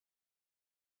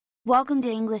Welcome to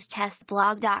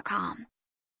EnglishTestBlog.com.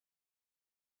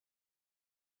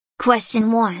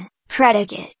 Question 1.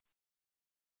 Predicate.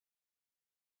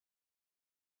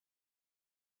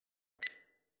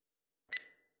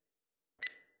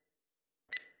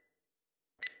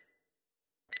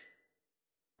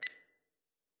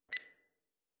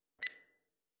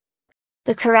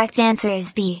 The correct answer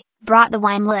is B. Brought the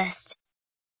wine list.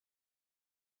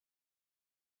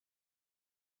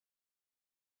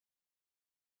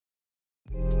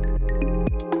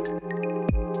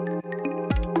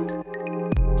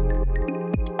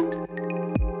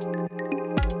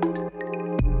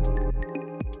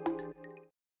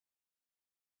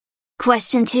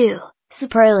 Question 2.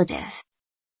 Superlative.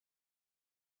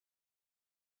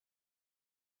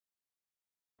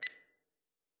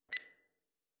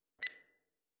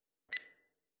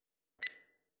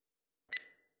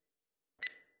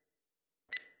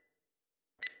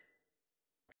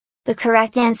 The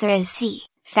correct answer is C.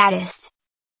 Fattest.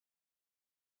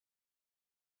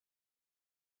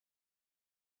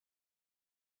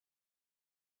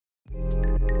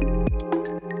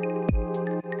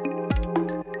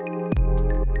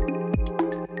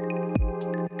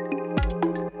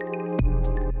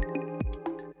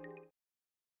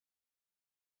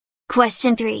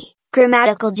 Question 3.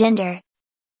 Grammatical gender.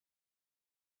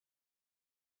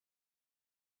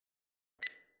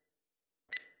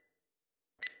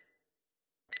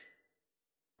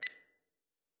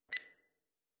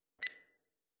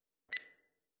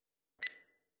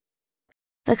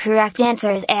 The correct answer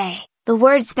is A. The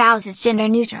word spouse is gender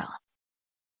neutral.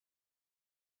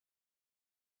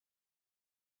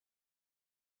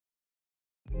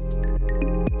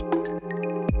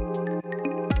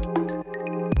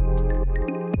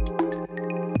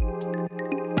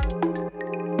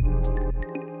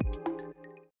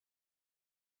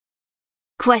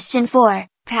 Question 4.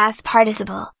 Past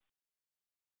participle.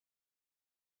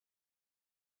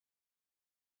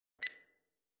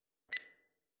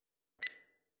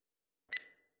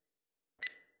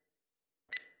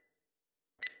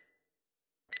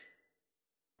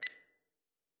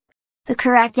 The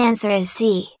correct answer is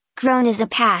C. Grown is a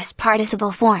past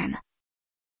participle form.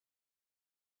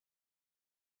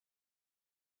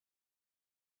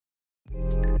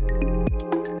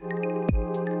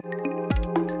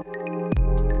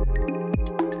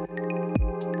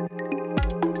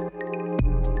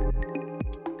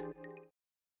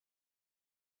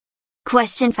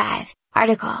 Question 5.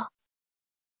 Article.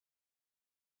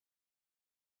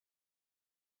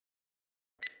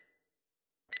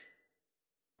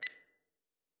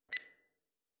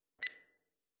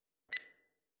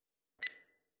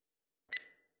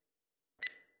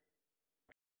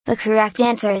 The correct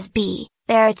answer is B.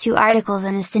 There are two articles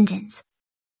in a sentence.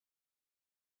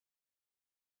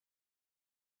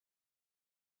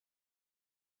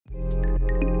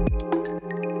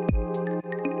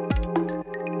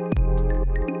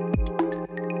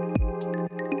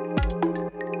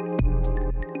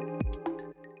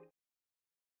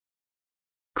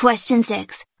 Question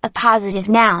 6. Appositive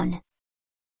noun.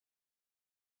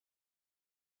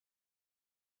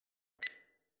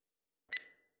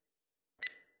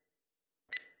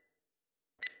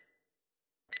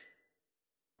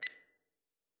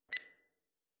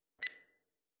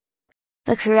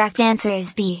 The correct answer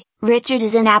is B. Richard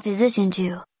is in apposition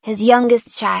to his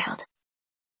youngest child.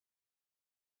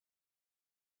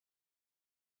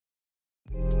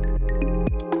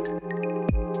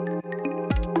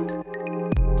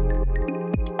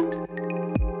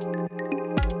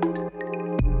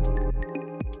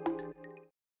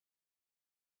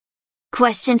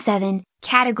 Question 7.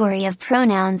 Category of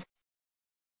pronouns.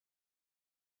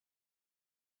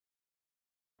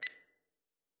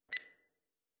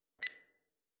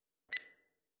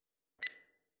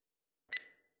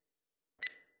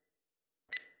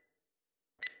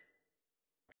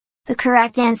 The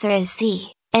correct answer is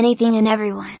C. Anything and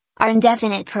everyone are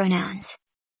indefinite pronouns.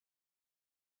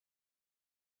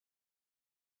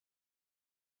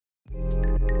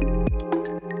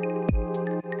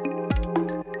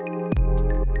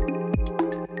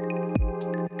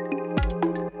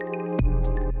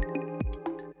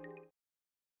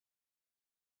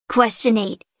 Question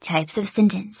 8. Types of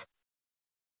sentence.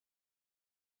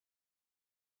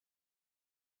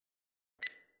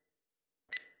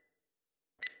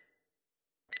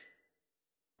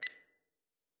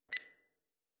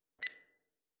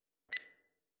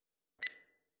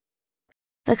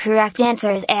 The correct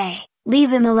answer is A.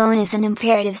 Leave him alone is an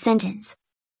imperative sentence.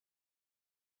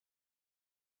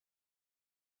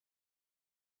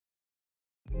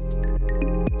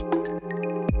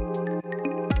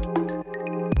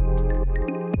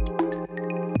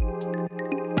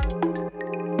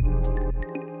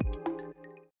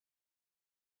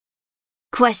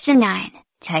 Question 9.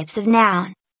 Types of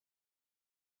noun.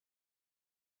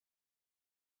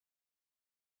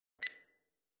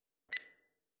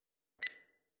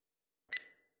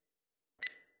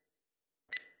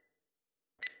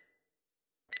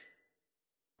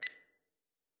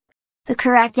 The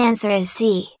correct answer is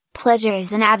C. Pleasure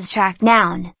is an abstract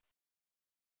noun.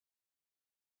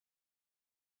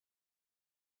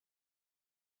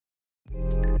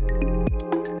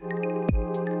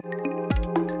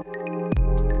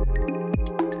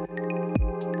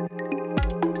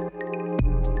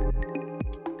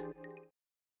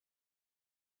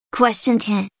 Question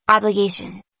 10.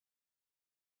 Obligation.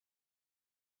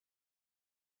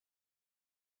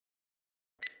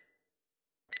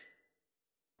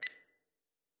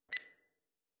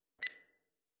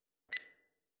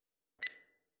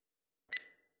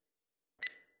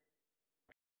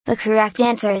 The correct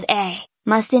answer is A.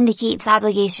 Must indicates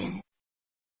obligation.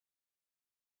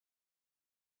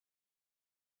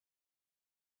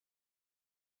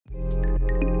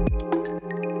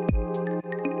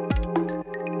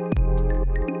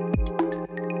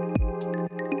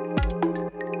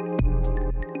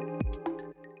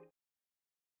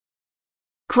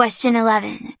 Question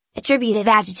 11. Attributive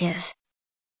adjective.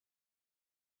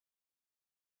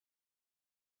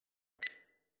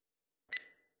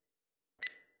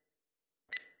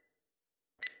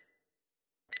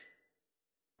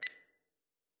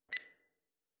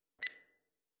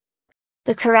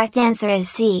 The correct answer is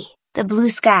C. The blue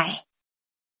sky.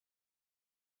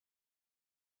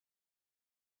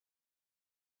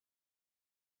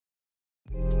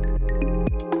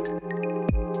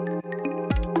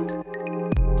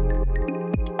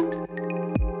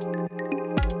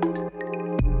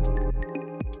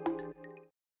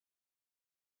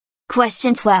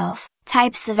 Question 12.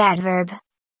 Types of adverb.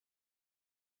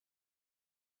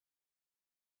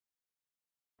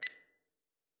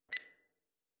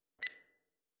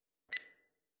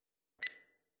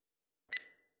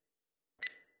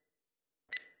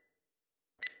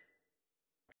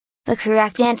 The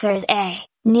correct answer is A.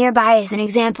 Nearby is an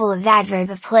example of adverb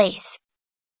of place.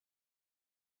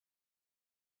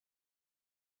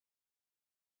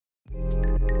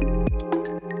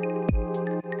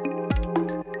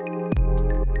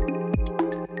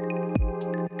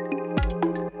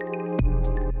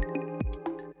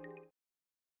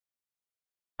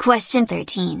 Question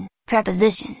 13.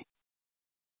 Preposition.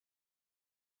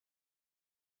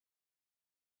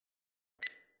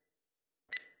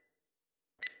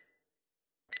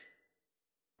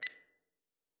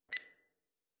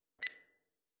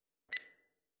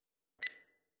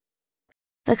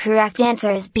 The correct answer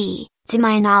is B. To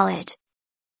my knowledge.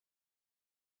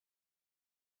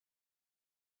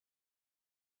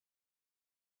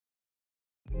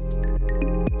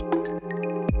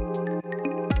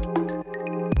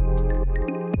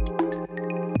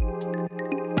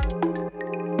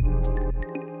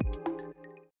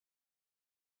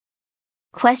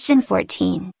 Question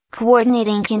 14.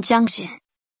 Coordinating conjunction.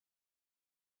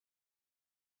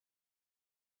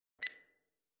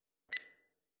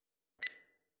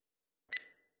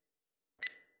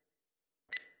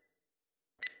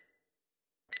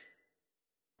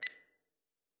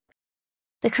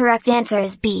 The correct answer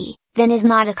is B. Then is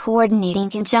not a coordinating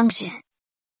conjunction.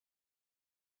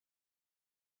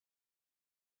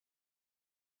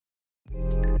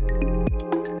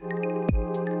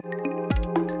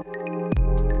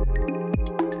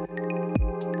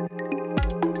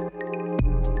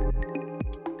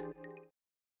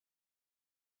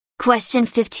 Question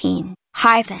 15.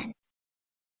 Hyphen.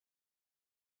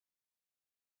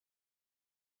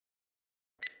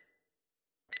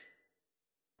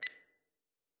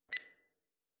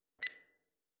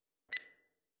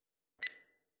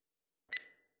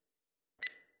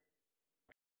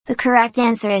 The correct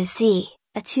answer is C.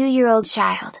 A 2-year-old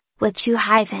child, with 2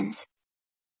 hyphens.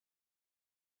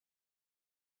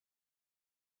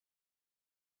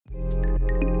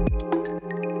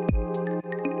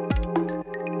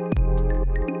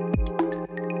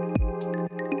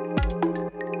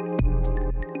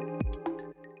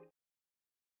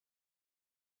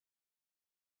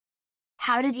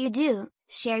 How did you do?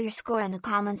 Share your score in the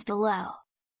comments below.